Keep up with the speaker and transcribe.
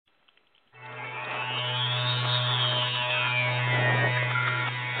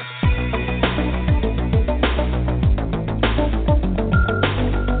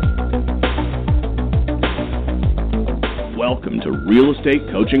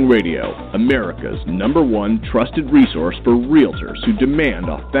Estate Coaching Radio, America's #1 trusted resource for realtors who demand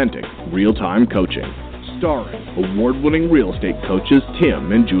authentic, real-time coaching. Starring award-winning real estate coaches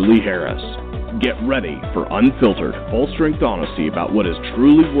Tim and Julie Harris. Get ready for unfiltered, full-strength honesty about what is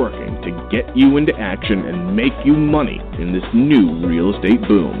truly working to get you into action and make you money in this new real estate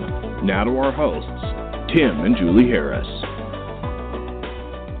boom. Now to our hosts, Tim and Julie Harris.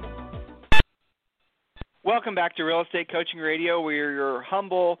 Welcome back to Real Estate Coaching Radio. We're your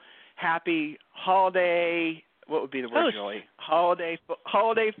humble, happy, holiday, what would be the word, Julie?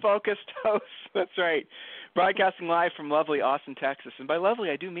 Holiday-focused hosts. That's right. Broadcasting live from lovely Austin, Texas. And by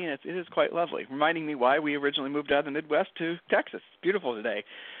lovely, I do mean it is quite lovely, reminding me why we originally moved out of the Midwest to Texas. It's beautiful today.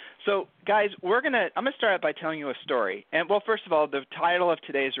 So, guys, I'm going to start out by telling you a story. And, well, first of all, the title of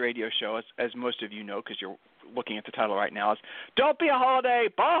today's radio show, as most of you know because you're looking at the title right now, is Don't Be a Holiday,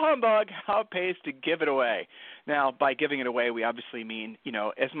 Bah-humbug, How It Pays to Give It Away. Now, by giving it away, we obviously mean,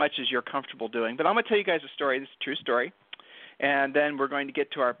 as much as you're comfortable doing. But I'm going to tell you guys a story. This is a true story. And then we're going to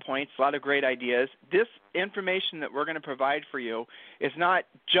get to our points, a lot of great ideas. This information that we're going to provide for you is not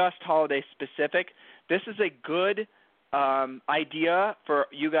just holiday specific. This is a good idea for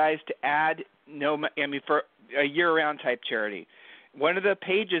you guys to add for a year-round type charity. One of the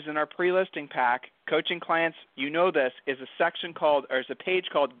pages in our pre-listing pack, coaching clients, you know this, is a page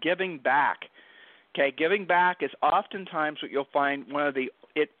called Giving Back. Okay, Giving Back is oftentimes what you'll find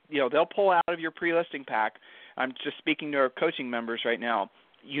they'll pull out of your pre-listing pack. I'm just speaking to our coaching members right now.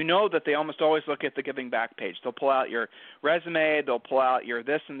 You know that they almost always look at the Giving Back page. They'll pull out your resume, they'll pull out your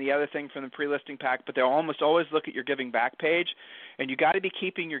this and the other thing from the pre-listing pack, but they'll almost always look at your Giving Back page. And you got to be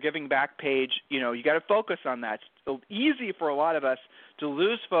keeping your Giving Back page, you got to focus on that. It's easy for a lot of us to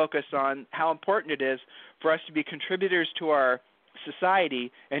lose focus on how important it is for us to be contributors to our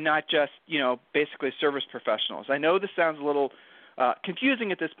society and not just, basically service professionals. I know this sounds a little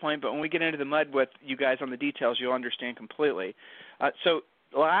confusing at this point, but when we get into the mud with you guys on the details, you'll understand completely. So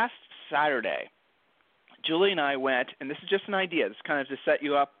last Saturday, Julie and I went, and this is just an idea, this is kind of to set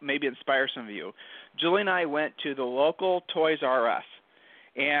you up, maybe inspire some of you. Julie and I went to the local Toys R Us,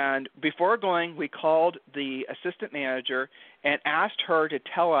 and before going, we called the assistant manager and asked her to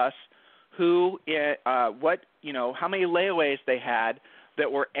tell us how many layaways they had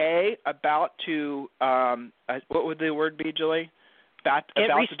that were about to, what would the word be, Julie? About to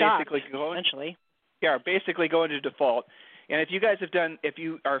basically go, essentially. Yeah, basically go into default. And if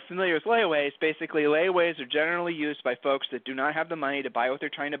you are familiar with layaways, basically layaways are generally used by folks that do not have the money to buy what they're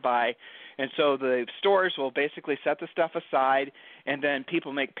trying to buy. And so the stores will basically set the stuff aside, and then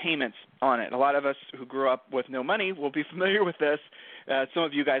people make payments on it. A lot of us who grew up with no money will be familiar with this. Some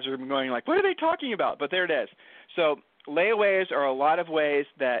of you guys are going like, what are they talking about? But there it is. So layaways are a lot of ways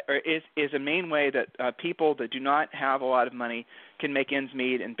is a main way that people that do not have a lot of money can make ends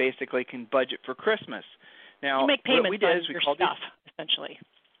meet and basically can budget for Christmas. Now, you make payments what we did on is we your called stuff, essentially.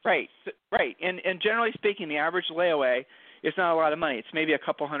 Right. And generally speaking, the average layaway is not a lot of money. It's maybe a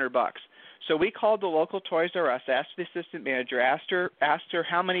couple $100. So we called the local Toys R Us, asked the assistant manager, asked her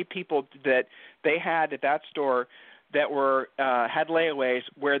how many people that they had at that store that had layaways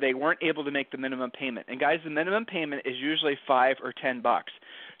where they weren't able to make the minimum payment. And guys, the minimum payment is usually $5 or $10.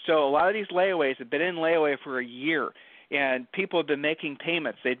 So a lot of these layaways have been in layaway for a year. And people have been making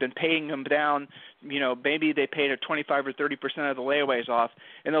payments. They've been paying them down. Maybe they paid a 25 or 30% of the layaways off.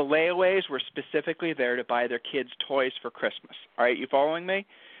 And the layaways were specifically there to buy their kids toys for Christmas. All right, you following me?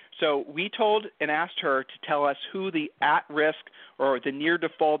 So we told and asked her to tell us who the at-risk or the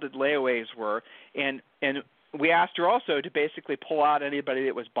near-defaulted layaways were. And we asked her also to basically pull out anybody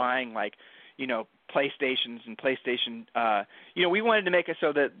that was buying, PlayStations and PlayStation. We wanted to make it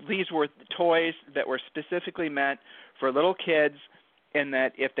so that these were toys that were specifically meant for little kids, and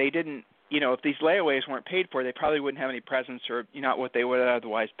that if they didn't, if these layaways weren't paid for, they probably wouldn't have any presents or not what they would have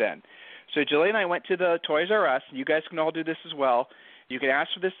otherwise been. So Julie and I went to the Toys R Us, and you guys can all do this as well. You can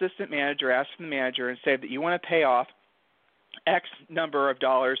ask for the assistant manager, ask for the manager, and say that you want to pay off X number of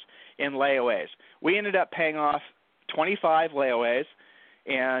dollars in layaways. We ended up paying off 25 layaways.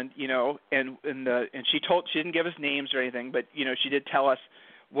 And she didn't give us names or anything, but she did tell us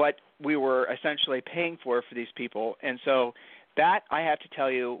what we were essentially paying for these people. And so that, I have to tell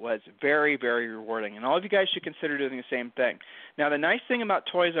you, was very, very rewarding. And all of you guys should consider doing the same thing. Now, the nice thing about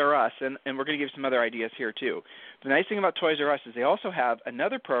Toys R Us, and we're going to give some other ideas here too, the nice thing about Toys R Us is they also have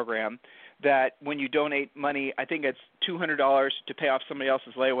another program that when you donate money, I think it's $200 to pay off somebody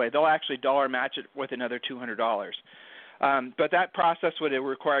else's layaway, they'll actually dollar match it with another $200. But that process would have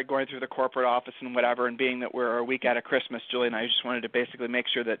required going through the corporate office and whatever, and being that we're a week out of Christmas, Julie and I just wanted to basically make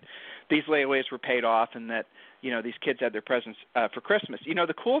sure that these layaways were paid off and that, these kids had their presents for Christmas.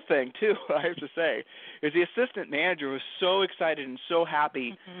 The cool thing, too, I have to say, is the assistant manager was so excited and so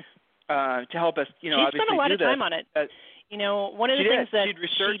happy to help us, she obviously spent a lot do of time on it. one of the things that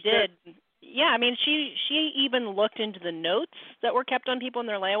she did, she even looked into the notes that were kept on people in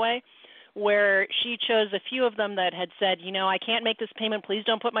their layaway, where she chose a few of them that had said, I can't make this payment. Please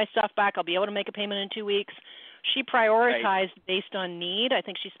don't put my stuff back. I'll be able to make a payment in 2 weeks. She prioritized based on need. I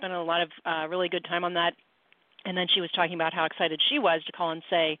think she spent a lot of really good time on that. And then she was talking about how excited she was to call and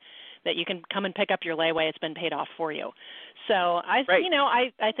say that you can come and pick up your layaway. It's been paid off for you. So I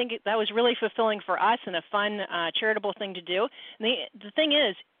think that was really fulfilling for us and a fun charitable thing to do. And the thing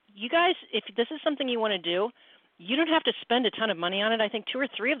is, you guys, if this is something you want to do, you don't have to spend a ton of money on it. I think 2 or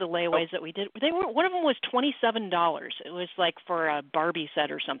 3 of the layaways that we did, one of them was $27. It was like for a Barbie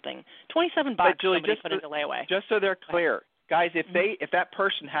set or something. $27 Julie, somebody put into layaway. Just so they're clear, guys, if that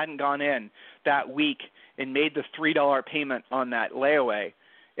person hadn't gone in that week and made the $3 payment on that layaway,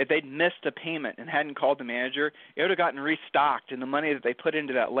 if they'd missed a payment and hadn't called the manager, it would have gotten restocked, and the money that they put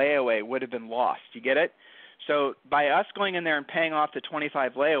into that layaway would have been lost. You get it? So by us going in there and paying off the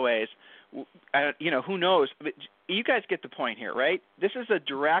 25 layaways, who knows? But you guys get the point here, right? This is a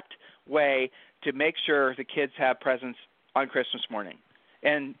direct way to make sure the kids have presents on Christmas morning.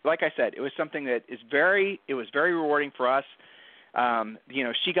 And like I said, it was something that it was very rewarding for us.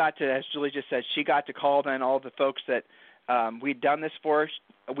 She got to, as Julie just said, she got to call then all the folks that we'd done this for.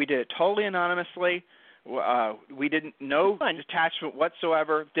 We did it totally anonymously. We didn't know detachment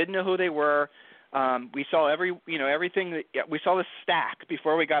whatsoever. Didn't know who they were. We saw everything. We saw this stack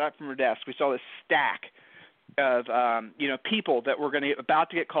before we got up from her desk. We saw this stack of people that were about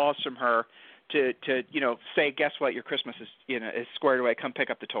to get calls from her to say, guess what, your Christmas is squared away. Come pick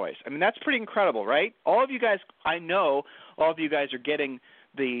up the toys. I mean, that's pretty incredible, right? All of you guys, I know, all of you guys are getting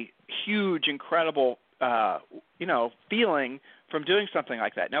the huge, incredible, feeling from doing something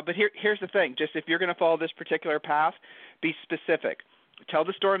like that. Now, but here's the thing: just if you're going to follow this particular path, be specific. Tell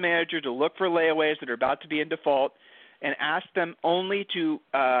the store manager to look for layaways that are about to be in default, and ask them only to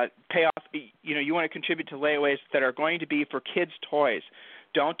pay off. You want to contribute to layaways that are going to be for kids' toys.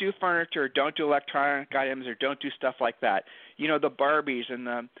 Don't do furniture, don't do electronic items, or don't do stuff like that. The Barbies and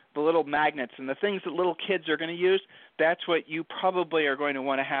the little magnets and the things that little kids are going to use, that's what you probably are going to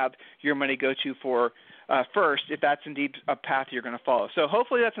want to have your money go to for first, if that's indeed a path you're going to follow. So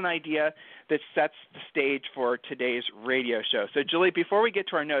hopefully that's an idea that sets the stage for today's radio show. So, Julie, before we get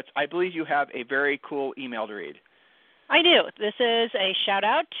to our notes, I believe you have a very cool email to read. I do. This is a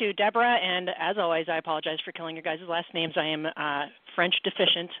shout-out to Deborah, and as always, I apologize for killing your guys' last names. I am French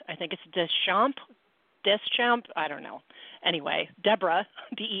deficient. I think it's Deschamps, I don't know. Anyway, Deborah,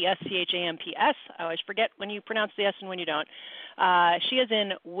 Deschamps. I always forget when you pronounce the S and when you don't. She is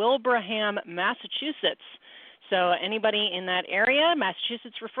in Wilbraham, Massachusetts. So anybody in that area,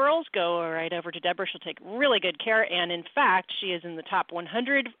 Massachusetts referrals, go right over to Deborah. She'll take really good care. And, in fact, she is in the top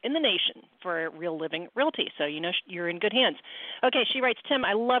 100 in the nation for real living realty. So you're in good hands. Okay, she writes, Tim,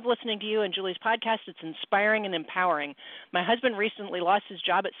 I love listening to you and Julie's podcast. It's inspiring and empowering. My husband recently lost his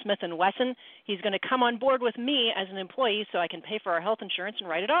job at Smith & Wesson. He's going to come on board with me as an employee so I can pay for our health insurance and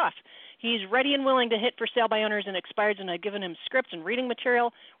write it off. He's ready and willing to hit for sale by owners and expireds, and I've given him scripts and reading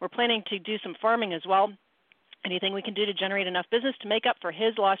material. We're planning to do some farming as well. Anything we can do to generate enough business to make up for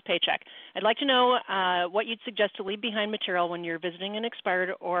his lost paycheck. I'd like to know what you'd suggest to leave behind material when you're visiting an expired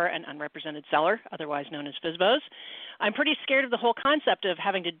or an unrepresented seller, otherwise known as FSBOs. I'm pretty scared of the whole concept of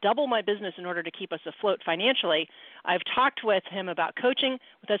having to double my business in order to keep us afloat financially. I've talked with him about coaching.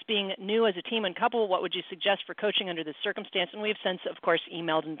 With us being new as a team and couple, what would you suggest for coaching under this circumstance? And we've since, of course,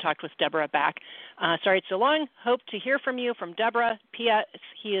 emailed and talked with Deborah back. Sorry it's so long. Hope to hear from you from Deborah. P.S.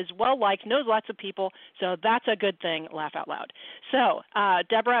 He is well-liked, knows lots of people, so that's a good thing. Laugh out loud. So,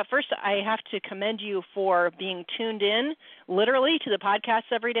 Deborah, first I have to commend you for being tuned in, literally, to the podcast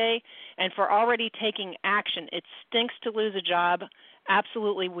every day, and for already taking action. It stinks to lose a job.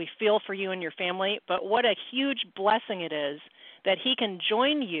 Absolutely, we feel for you and your family, but what a huge blessing it is that he can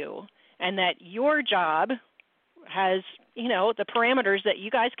join you and that your job has, the parameters that you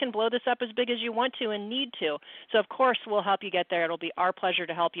guys can blow this up as big as you want to and need to. So, of course, we'll help you get there. It'll be our pleasure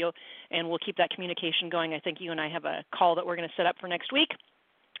to help you, and we'll keep that communication going. I think you and I have a call that we're going to set up for next week.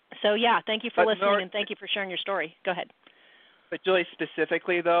 So, yeah, thank you for listening, and thank you for sharing your story. Go ahead. But Julie,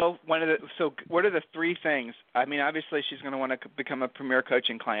 specifically though, what are the three things? I mean, obviously she's going to want to become a premier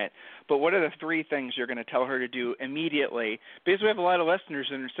coaching client, but what are the three things you're going to tell her to do immediately? Because we have a lot of listeners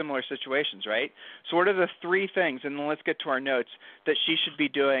in similar situations, right? So what are the three things, and then let's get to our notes, that she should be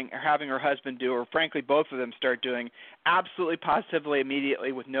doing or having her husband do, or frankly both of them start doing absolutely positively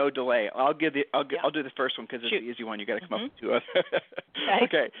immediately with no delay? I'll do the first one because it's the easy one. You got to come up with two others.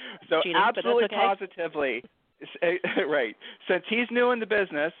 Okay. So cheating, absolutely okay. Positively. Right. Since he's new in the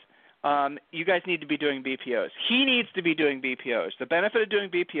business, you guys need to be doing BPOs. He needs to be doing BPOs. The benefit of doing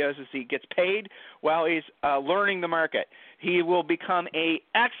BPOs is he gets paid while he's learning the market. He will become a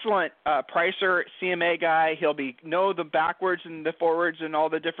excellent pricer, CMA guy. He'll know the backwards and the forwards and all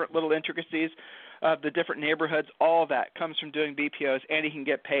the different little intricacies of the different neighborhoods. All of that comes from doing BPOs, and he can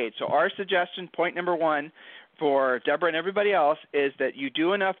get paid. So our suggestion, point number one, for Deborah and everybody else, is that you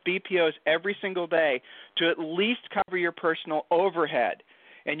do enough BPOs every single day to at least cover your personal overhead.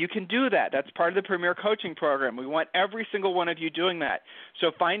 And you can do that. That's part of the Premier Coaching Program. We want every single one of you doing that.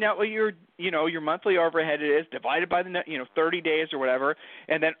 So find out what your monthly overhead is, divided by the 30 days or whatever,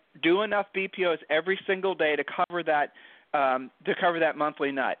 and then do enough BPOs every single day to cover that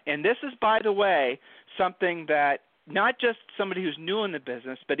monthly nut. And this is, by the way, something that not just somebody who's new in the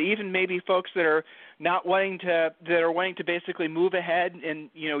business, but even maybe folks that are wanting to basically move ahead and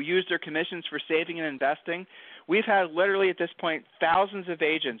use their commissions for saving and investing. We've had literally at this point thousands of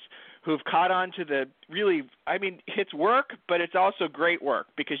agents who've caught on to it's work, but it's also great work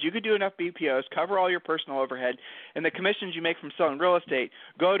because you could do enough BPOs, cover all your personal overhead, and the commissions you make from selling real estate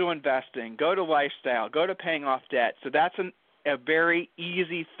go to investing, go to lifestyle, go to paying off debt. So that's a very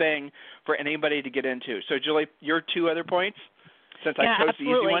easy thing for anybody to get into. So, Julie, your two other points, since I chose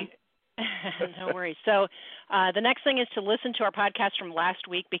absolutely. the easy one. No worries. So the next thing is to listen to our podcast from last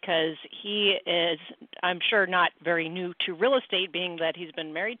week because he is, I'm sure, not very new to real estate, being that he's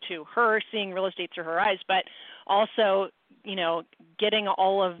been married to her, seeing real estate through her eyes, but also getting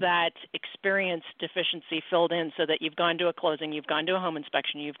all of that experience deficiency filled in so that you've gone to a closing, you've gone to a home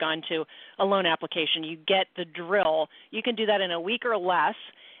inspection, you've gone to a loan application, you get the drill. You can do that in a week or less.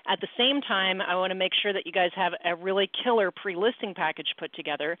 At the same time, I want to make sure that you guys have a really killer pre-listing package put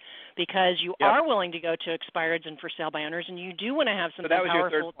together because you are willing to go to expireds and for sale by owners, and you do want to have something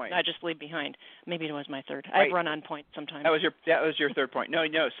powerful not just leave behind. Maybe it was my third. Right. I run on point sometimes. That was your third point. No.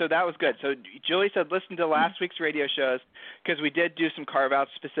 So that was good. So Julie said listen to last week's radio shows because we did do some carve-outs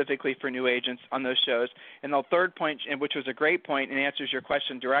specifically for new agents on those shows. And the third point, which was a great point and answers your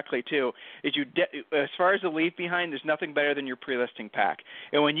question directly too, is as far as the leave behind, there's nothing better than your pre-listing pack.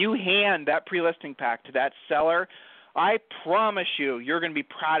 And when you hand that pre-listing pack to that seller, I promise you're going to be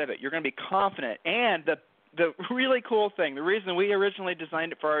proud of it. You're going to be confident. And the really cool thing, the reason we originally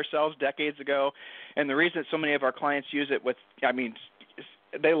designed it for ourselves decades ago, and the reason so many of our clients use it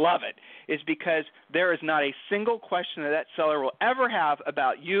they love it, is because there is not a single question that seller will ever have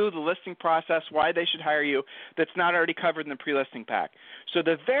about you, the listing process, why they should hire you, that's not already covered in the pre-listing pack. So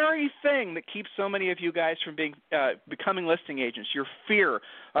the very thing that keeps so many of you guys from becoming listing agents, your fear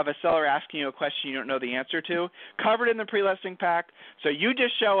of a seller asking you a question you don't know the answer to, covered in the pre-listing pack. So you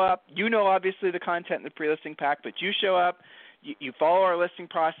just show up. Obviously the content in the pre-listing pack, but you show up. You follow our listing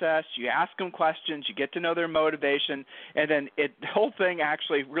process, you ask them questions, you get to know their motivation, and then the whole thing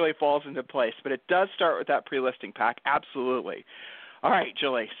actually really falls into place. But it does start with that pre-listing pack, absolutely. All right,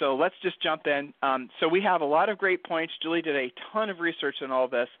 Julie, so let's just jump in. So we have a lot of great points. Julie did a ton of research on all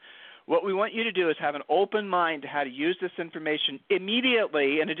this. What we want you to do is have an open mind to how to use this information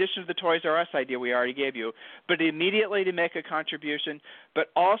immediately, in addition to the Toys R Us idea we already gave you, but immediately to make a contribution, but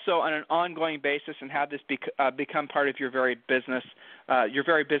also on an ongoing basis and have this become part of your very business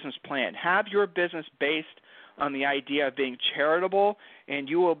plan. Have your business based on the idea of being charitable, and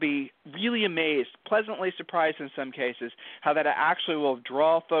you will be really amazed, pleasantly surprised in some cases, how that actually will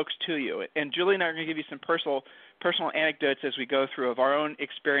draw folks to you. And Julie and I are going to give you some personal anecdotes as we go through of our own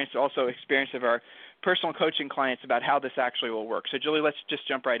experience, also experience of our personal coaching clients about how this actually will work. So, Julie, let's just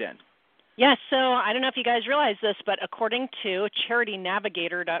jump right in. Yes, so I don't know if you guys realize this, but according to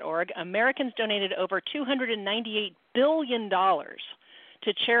charitynavigator.org, Americans donated over $298 billion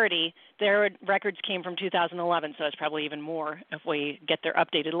to charity. Their records came from 2011, so it's probably even more if we get their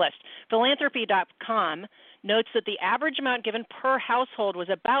updated list. Philanthropy.com notes that the average amount given per household was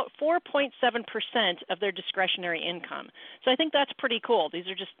about 4.7% of their discretionary income. So I think that's pretty cool. These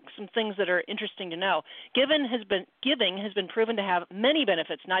are just some things that are interesting to know. Giving has been proven to have many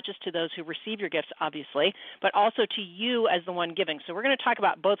benefits, not just to those who receive your gifts, obviously, but also to you as the one giving. So we're going to talk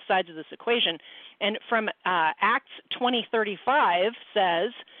about both sides of this equation. And from Acts 20:35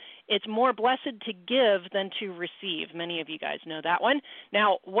 says, It's more blessed to give than to receive. Many of you guys know that one.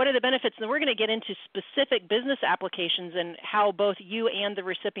 Now, what are the benefits? And we're going to get into specific business applications and how both you and the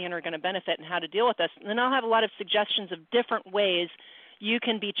recipient are going to benefit and how to deal with this. And then I'll have a lot of suggestions of different ways you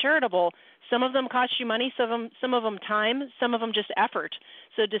can be charitable. Some of them cost you money, some of them time, some of them just effort.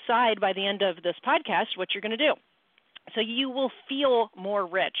 So decide by the end of this podcast what you're going to do. So you will feel more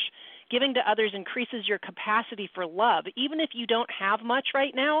rich. Giving to others increases your capacity for love. Even if you don't have much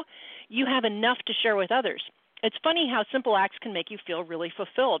right now, you have enough to share with others. It's funny how simple acts can make you feel really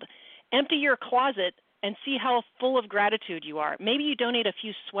fulfilled. Empty your closet and see how full of gratitude you are. Maybe you donate a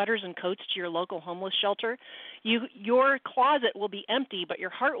few sweaters and coats to your local homeless shelter. Your closet will be empty, but your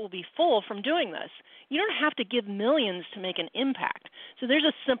heart will be full from doing this. You don't have to give millions to make an impact. So there's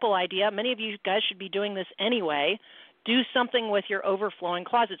a simple idea. Many of you guys should be doing this anyway. Do something with your overflowing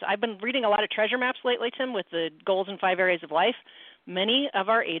closets. I've been reading a lot of treasure maps lately, Tim, with the goals in 5 areas of life. Many of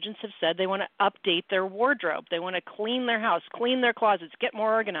our agents have said they want to update their wardrobe. They want to clean their house, clean their closets, get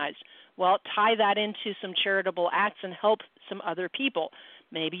more organized. Well, tie that into some charitable acts and help some other people.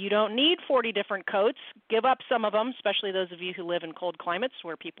 Maybe you don't need 40 different coats. Give up some of them, especially those of you who live in cold climates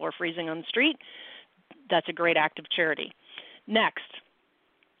where people are freezing on the street. That's a great act of charity. Next,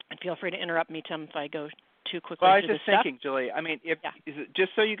 and feel free to interrupt me, Tim, if I go too quickly. Well, I was just thinking, Julie, I mean,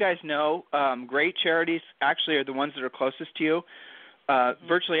 just so you guys know, great charities actually are the ones that are closest to you.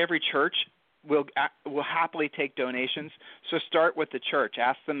 Virtually every church will happily take donations. So start with the church.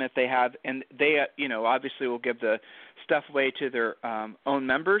 Ask them if they have, and they, obviously will give the stuff away to their own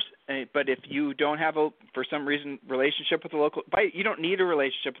members. But if you don't have for some reason, relationship with the local, you don't need a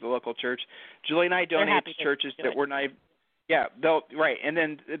relationship with the local church. Julie and I donate to churches that we're not. Yeah, right. And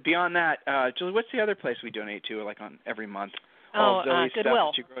then beyond that, Julie, what's the other place we donate to, like on every month? Oh, Goodwill. Stuff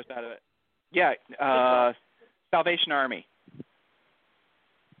that she grows out of it. Yeah, Salvation Army.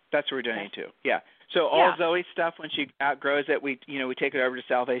 That's what we're donating to. Yeah. So all Zoe's stuff, when she outgrows it, we take it over to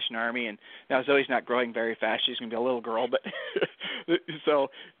Salvation Army. And now Zoe's not growing very fast; she's going to be a little girl, but so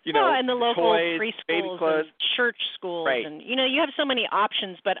and the local toys, preschools, baby clothes, and church schools, right. And you have so many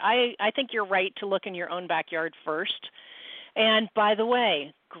options. But I think you're right to look in your own backyard first. And by the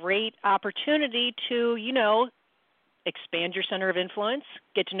way, great opportunity to, expand your center of influence,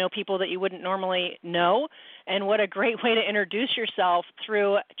 get to know people that you wouldn't normally know, and what a great way to introduce yourself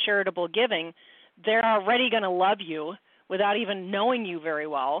through charitable giving. They're already going to love you without even knowing you very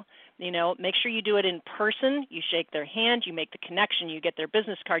well. Make sure you do it in person. You shake their hand, you make the connection, you get their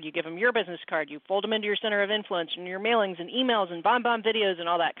business card, you give them your business card, you fold them into your center of influence and your mailings and emails and bomb videos and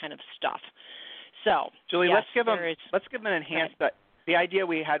all that kind of stuff. So, Julie, let's give them an enhanced. The idea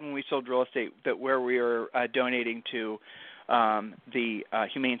we had when we sold real estate, that where we were donating to the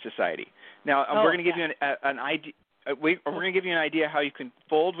Humane Society. Now we're going to give you an idea. We're going to give you an idea how you can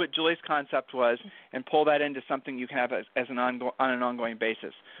fold what Julie's concept was and pull that into something you can have as on an ongoing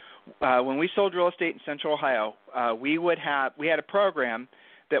basis. When we sold real estate in Central Ohio, we had a program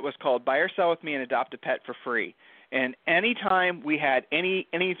that was called Buy or Sell with Me and Adopt a Pet for Free. And anytime we had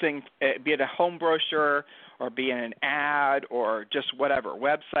anything, be it a home brochure or be it an ad or just whatever,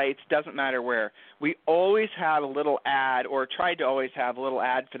 websites, doesn't matter where, we always had a little ad or tried to always have a little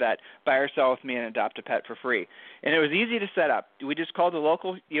ad for that Buy or Sell with Me and Adopt a Pet for Free. And it was easy to set up. We just called it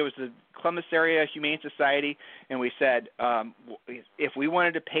was the Columbus Area Humane Society, and we said if we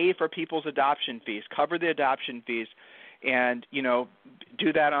wanted to pay for people's adoption fees, cover the adoption fees, and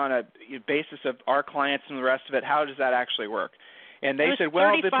do that on a basis of our clients and the rest of it, how does that actually work? And they said,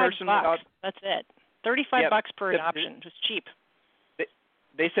 well, the person bucks. That's it. $35 per adoption, just cheap.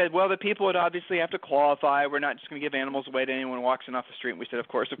 They said, well, the people would obviously have to qualify. We're not just going to give animals away to anyone who walks in off the street. And we said, of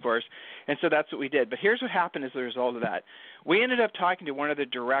course. And so that's what we did. But here's what happened as a result of that. We ended up talking to one of the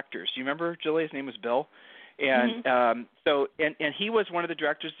directors. Do you remember, Julie? His name was Bill. And and he was one of the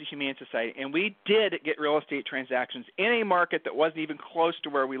directors of the Humane Society, and we did get real estate transactions in a market that wasn't even close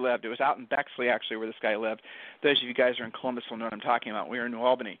to where we lived. It was out in Bexley, actually, where this guy lived. Those of you guys who are in Columbus will know what I'm talking about. We were in New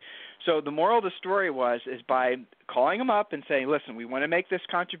Albany. So the moral of the story is by calling them up and saying, listen, we want to make this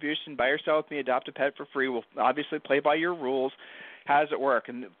contribution, buy or sell with me, adopt a pet for free. We'll obviously play by your rules. How does it work?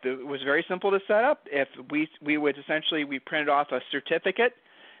 And it was very simple to set up. If we would essentially, we printed off a certificate,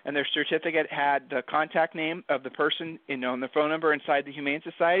 and their certificate had the contact name of the person and the phone number inside the Humane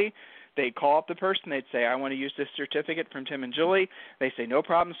Society. They'd call up the person. They'd say, I want to use this certificate from Tim and Julie. They say, no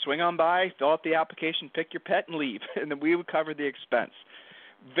problem, swing on by, fill out the application, pick your pet, and leave. And then we would cover the expense.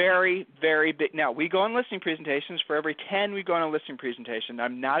 Very, very big. Now, we go on listing presentations. For every 10 we go on a listing presentation.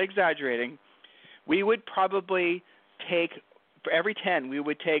 I'm not exaggerating. We would probably take, for every 10, we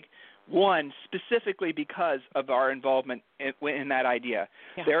would take One, specifically because of our involvement in that idea.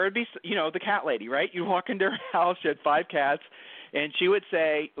 Yeah. There would be, the cat lady, right? You walk into her house, she had 5 cats, and she would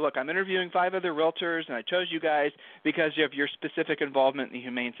say, look, I'm interviewing 5 other realtors, and I chose you guys because of your specific involvement in the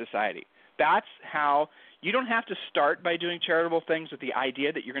Humane Society. That's how you don't have to start by doing charitable things with the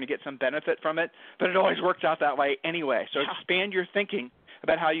idea that you're going to get some benefit from it, but it always works out that way anyway. So expand your thinking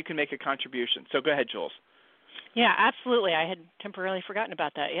about how you can make a contribution. So go ahead, Jules. Yeah, absolutely. I had temporarily forgotten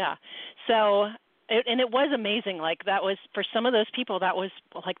about that. Yeah. So, it was amazing. Like that was, for some of those people, that was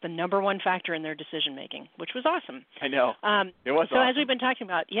like the number one factor in their decision making, which was awesome. I know. It was so awesome. As we've been talking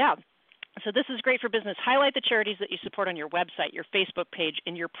about, so this is great for business. Highlight the charities that you support on your website, your Facebook page,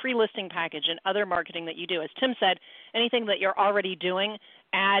 in your pre-listing package, and other marketing that you do. As Tim said, anything that you're already doing,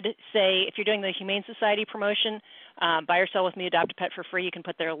 add, say, if you're doing the Humane Society promotion, buy or sell with me, adopt a pet for free, you can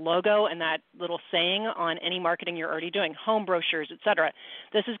put their logo and that little saying on any marketing you're already doing, home brochures, etc.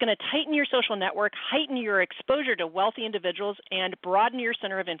 This is going to tighten your social network, heighten your exposure to wealthy individuals, and broaden your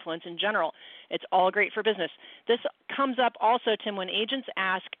center of influence in general. It's all great for business. This comes up also, Tim, when agents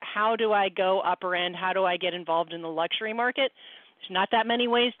ask, how do I go upper end? How do I get involved in the luxury market? There's not that many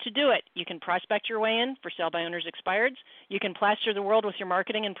ways to do it. You can prospect your way in for sale by owners expireds. You can plaster the world with your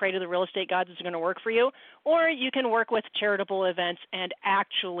marketing and pray to the real estate gods it's going to work for you. Or you can work with charitable events and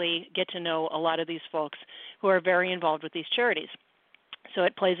actually get to know a lot of these folks who are very involved with these charities. So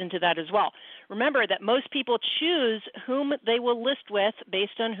it plays into that as well. Remember that most people choose whom they will list with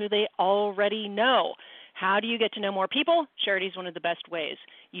based on who they already know. How do you get to know more people? Charity is one of the best ways.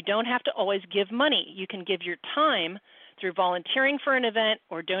 You don't have to always give money. You can give your time through volunteering for an event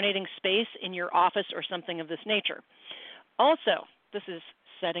or donating space in your office or something of this nature. Also, this is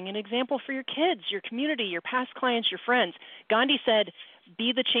setting an example for your kids, your community, your past clients, your friends. Gandhi said,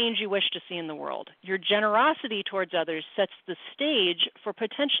 be the change you wish to see in the world. Your generosity towards others sets the stage for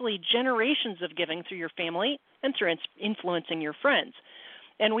potentially generations of giving through your family and through influencing your friends.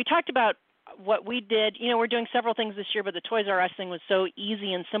 And we talked about what we did. We're doing several things this year, but the Toys R Us thing was so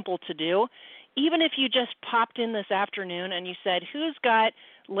easy and simple to do. Even if you just popped in this afternoon and you said, who's got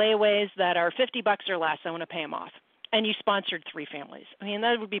layaways that are $50 or less, I want to pay them off, and you sponsored 3 families. I mean,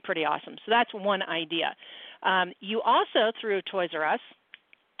 that would be pretty awesome. So that's one idea. You also, through Toys R Us,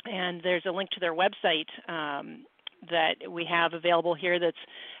 and there's a link to their website that we have available here, that's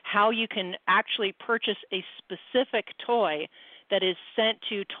how you can actually purchase a specific toy that is sent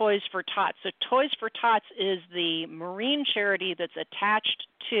to Toys for Tots. So Toys for Tots is the marine charity that's attached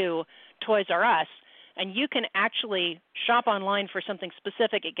to Toys R Us, and you can actually shop online for something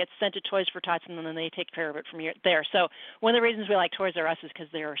specific. It gets sent to Toys for Tots, and then they take care of it from there. So one of the reasons we like Toys R Us is because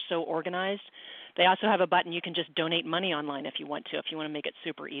they are so organized. They also have a button you can just donate money online if you want to make it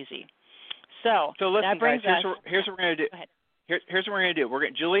super easy. So listen, that brings guys, us. here's what we're going to do. Go ahead. Here's what we're going to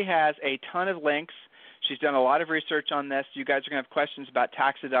do. Julie has a ton of links. She's done a lot of research on this. You guys are going to have questions about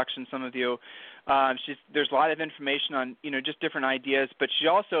tax deduction, some of you. There's a lot of information on, just different ideas, but she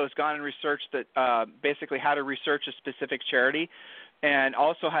also has gone and researched that basically how to research a specific charity and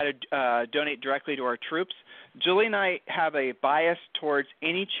also how to donate directly to our troops. Julie and I have a bias towards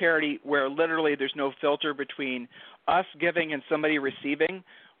any charity where literally there's no filter between us giving and somebody receiving.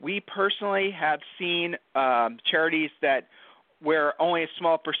 We personally have seen charities where only a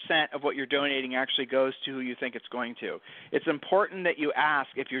small % of what you're donating actually goes to who you think it's going to. It's important that you ask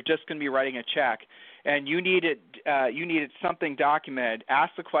if you're just going to be writing a check and you needed something documented.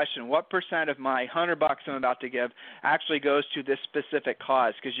 Ask the question, what % of my $100 I'm about to give actually goes to this specific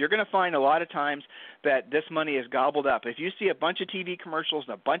cause? Because you're going to find a lot of times that this money is gobbled up. If you see a bunch of TV commercials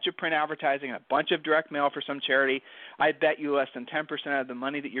and a bunch of print advertising and a bunch of direct mail for some charity, I bet you less than 10% of the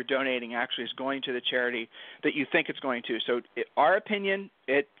money that you're donating actually is going to the charity that you think it's going to. So our opinion,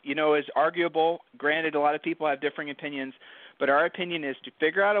 is arguable. Granted, a lot of people have differing opinions, but our opinion is to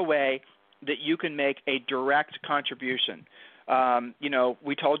figure out a way that you can make a direct contribution.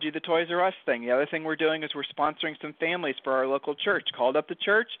 We told you the Toys R Us thing. The other thing we're doing is we're sponsoring some families for our local church. Called up the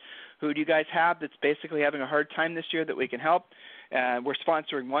church. Who do you guys have that's basically having a hard time this year that we can help? We're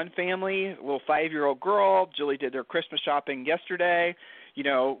sponsoring one family, a little 5-year-old girl. Julie did their Christmas shopping yesterday.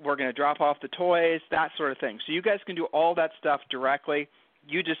 We're going to drop off the toys, that sort of thing. So you guys can do all that stuff directly.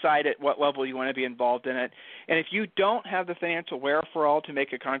 You decide at what level you want to be involved in it. And if you don't have the financial wherewithal to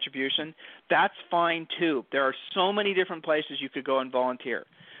make a contribution, that's fine too. There are so many different places you could go and volunteer.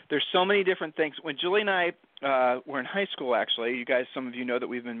 There's so many different things. When Julie and I were in high school, actually, you guys, some of you know that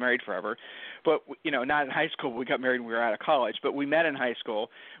we've been married forever, but, not in high school. We got married when we were out of college, but we met in high school.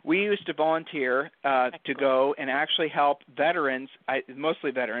 We used to volunteer to go and actually help veterans,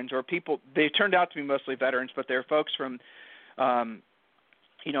 mostly veterans, or people, they turned out to be mostly veterans, but they're folks from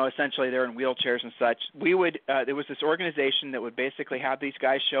essentially they're in wheelchairs and such. We would there was this organization that would basically have these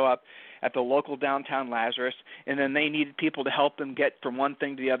guys show up at the local downtown Lazarus, and then they needed people to help them get from one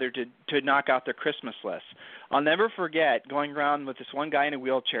thing to the other to knock out their Christmas list. I'll never forget going around with this one guy in a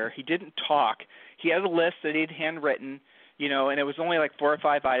wheelchair. He didn't talk. He had a list that he'd handwritten, and it was only like 4 or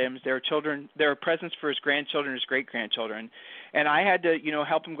 5 items. There were presents for his grandchildren, his great-grandchildren. And I had to,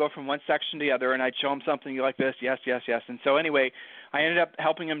 help him go from one section to the other, and I'd show him something like this, yes, yes, yes. And so anyway, I ended up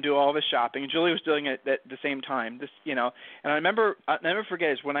helping him do all of his shopping, and Julie was doing it at the same time. And I'll never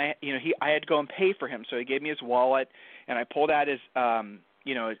forget is when I had to go and pay for him. So he gave me his wallet, and I pulled out his, I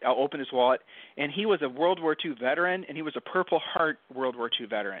opened his wallet, and he was a World War II veteran, and he was a Purple Heart World War II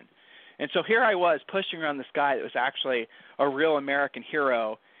veteran. And so here I was pushing around this guy that was actually a real American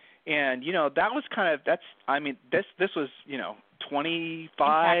hero. And, that was this was,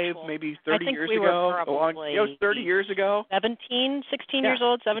 25, maybe 30 years ago. It was 30 years ago. 16 years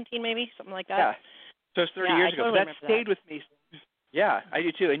old, 17 maybe, something like that. Yeah. So it's 30 years ago. Totally that stayed with me. Yeah, I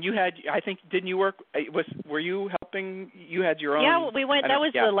do too. And you had, I think, didn't you work? Were you helping? You had your own. Yeah, we went. That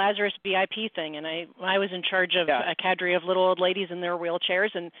was the Lazarus VIP thing, and I was in charge of a cadre of little old ladies in their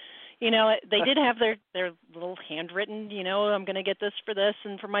wheelchairs, and they did have their little handwritten. I'm going to get this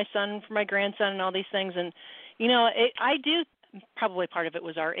and for my son, for my grandson, and all these things. And I do. Probably part of it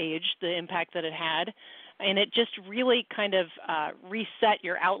was our age, the impact that it had. And it just really kind of reset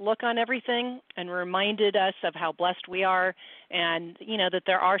your outlook on everything and reminded us of how blessed we are and, that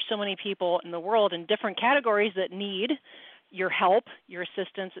there are so many people in the world in different categories that need your help, your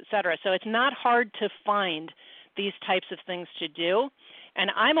assistance, et cetera. So it's not hard to find these types of things to do. And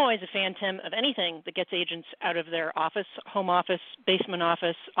I'm always a fan, Tim, of anything that gets agents out of their office, home office, basement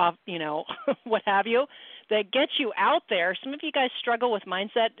office, what have you, that gets you out there. Some of you guys struggle with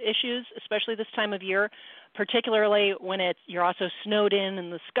mindset issues, especially this time of year, particularly when you're also snowed in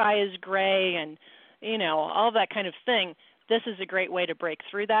and the sky is gray and, all that kind of thing. This is a great way to break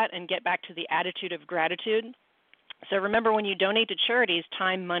through that and get back to the attitude of gratitude. So remember, when you donate to charities,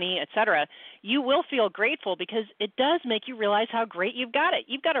 time, money, et cetera, you will feel grateful because it does make you realize how great you've got it.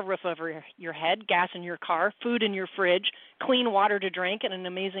 You've got a roof over your head, gas in your car, food in your fridge, clean water to drink, and an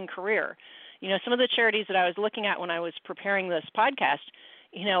amazing career. Some of the charities that I was looking at when I was preparing this podcast,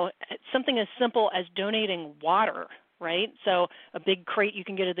 something as simple as donating water, right? So a big crate you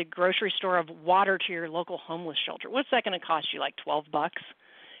can get at the grocery store of water to your local homeless shelter. What's that going to cost you, like $12?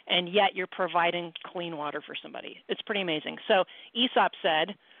 And yet you're providing clean water for somebody. It's pretty amazing. So Aesop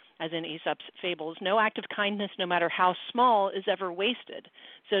said, as in Aesop's fables, no act of kindness, no matter how small, is ever wasted.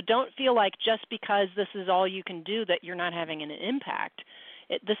 So don't feel like just because this is all you can do that you're not having an impact.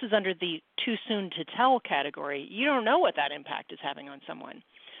 This is under the too soon to tell category. You don't know what that impact is having on someone.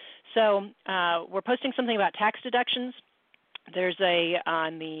 So we're posting something about tax deductions. There's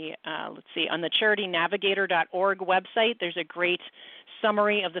on the charitynavigator.org website, there's a great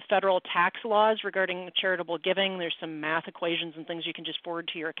summary of the federal tax laws regarding charitable giving. There's some math equations and things you can just forward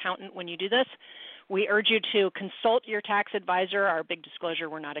to your accountant when you do this. We urge you to consult your tax advisor. Our big disclosure,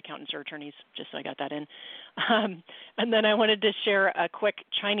 we're not accountants or attorneys, just so I got that in. And then I wanted to share a quick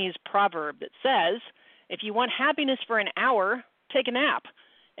Chinese proverb that says, if you want happiness for an hour, take a nap.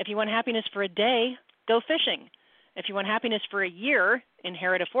 If you want happiness for a day, go fishing. If you want happiness for a year,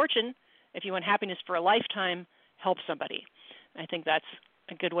 inherit a fortune. If you want happiness for a lifetime, help somebody. I think that's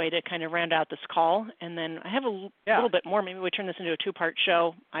a good way to kind of round out this call. And then I have a little bit more. Maybe we turn this into a two-part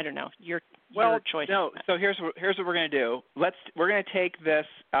show. I don't know. Your choice. No. So here's what we're going to do. We're going to take this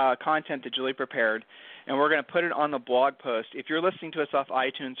content that Julie prepared, and we're going to put it on the blog post. If you're listening to us off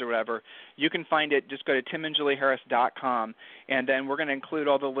iTunes or whatever, you can find it. Just go to timandjulieharris.com, and then we're going to include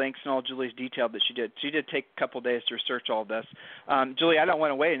all the links and all Julie's detail that she did. She did take a couple days to research all this. Julie, I don't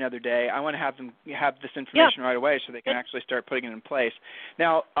want to wait another day. I want to have them have this information right away so they can actually start putting it in place.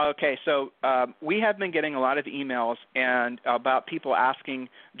 Now, okay, so we have been getting a lot of emails and about people asking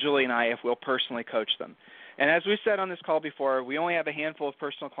Julie and I if we'll personally coach them. And as we said on this call before, we only have a handful of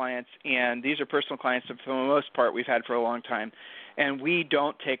personal clients, and these are personal clients that for the most part we've had for a long time. And we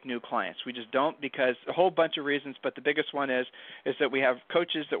don't take new clients. We just don't, because a whole bunch of reasons, but the biggest one is that we have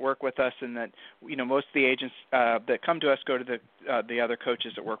coaches that work with us, and that most of the agents that come to us go to the other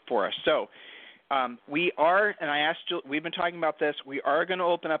coaches that work for us. So we are, and I asked Julie, we've been talking about this, we are going to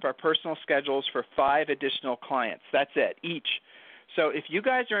open up our personal schedules for 5 additional clients. That's it, each. So if you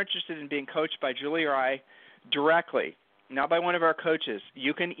guys are interested in being coached by Julie or I directly, not by one of our coaches,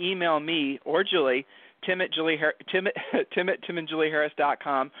 you can email me or Julie, Tim at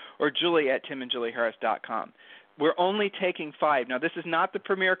timandjulieharris.com or Julie at timandjulieharris.com. we're only taking 5. Now, this is not the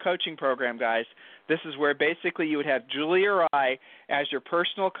Premier Coaching Program, guys. This is where basically you would have Julie or I as your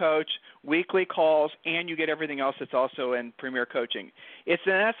personal coach, weekly calls, and you get everything else that's also in Premier Coaching. It's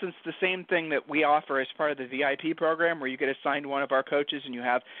in essence the same thing that we offer as part of the VIP program, where you get assigned one of our coaches and you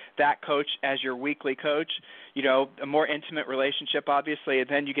have that coach as your weekly coach. You know, a more intimate relationship, obviously, and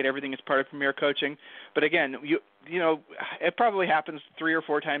then you get everything as part of Premier Coaching. But again, you know, it probably happens 3 or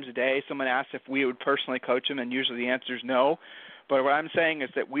 4 times a day. Someone asks if we would personally coach them, and usually the answer is no. But what I'm saying is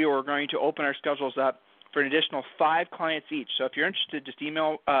that we are going to open our schedules up for an additional 5 clients each. So if you're interested, just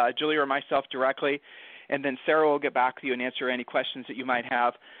email Julie or myself directly, and then Sarah will get back with you and answer any questions that you might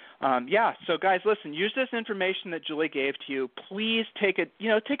have. So guys, listen, use this information that Julie gave to you. Please take it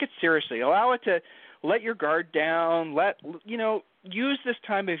seriously. Allow it to let your guard down. Use this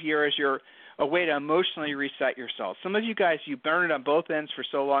time of year as a way to emotionally reset yourself. Some of you guys, you burn it on both ends for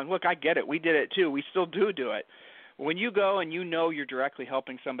so long. Look, I get it. We did it too. We still do it. When you go and you know you're directly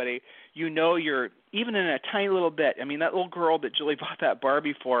helping somebody, you know you're even in a tiny little bit. I mean, that little girl that Julie bought that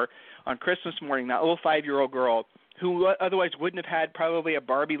Barbie for on Christmas morning, that little 5-year-old girl who otherwise wouldn't have had probably a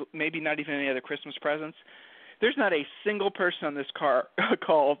Barbie, maybe not even any other Christmas presents. There's not a single person on this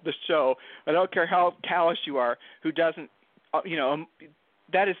call, the show, I don't care how callous you are, who doesn't,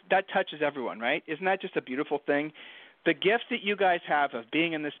 that touches everyone, right? Isn't that just a beautiful thing? The gift that you guys have of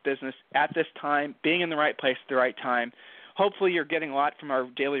being in this business at this time, being in the right place at the right time, hopefully you're getting a lot from our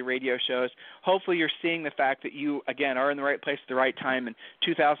daily radio shows. Hopefully you're seeing the fact that you, again, are in the right place at the right time, and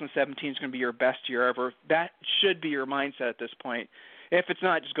 2017 is going to be your best year ever. That should be your mindset at this point. If it's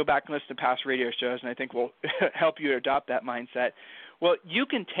not, just go back and listen to past radio shows, and I think we'll help you adopt that mindset. Well, you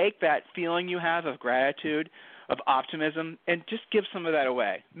can take that feeling you have of gratitude, of optimism, and just give some of that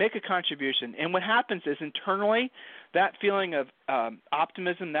away. Make a contribution. And what happens is internally, that feeling of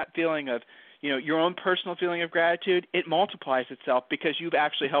optimism, that feeling of your own personal feeling of gratitude, it multiplies itself because you've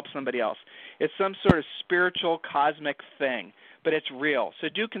actually helped somebody else. It's some sort of spiritual, cosmic thing, but it's real. So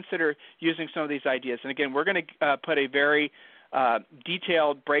do consider using some of these ideas. And again, we're going to put a very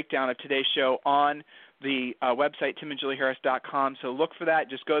detailed breakdown of today's show on the website, timandjulieharris.com. So look for that.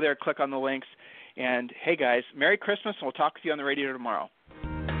 Just go there, click on the links. And, hey, guys, Merry Christmas, and we'll talk with you on the radio tomorrow.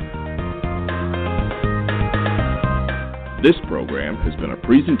 This program has been a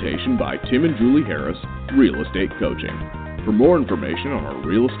presentation by Tim and Julie Harris, Real Estate Coaching. For more information on our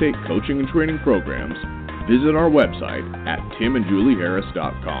real estate coaching and training programs, visit our website at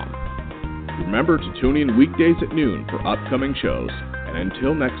timandjulieharris.com. Remember to tune in weekdays at noon for upcoming shows, and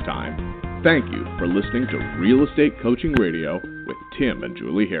until next time, thank you for listening to Real Estate Coaching Radio with Tim and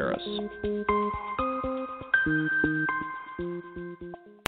Julie Harris.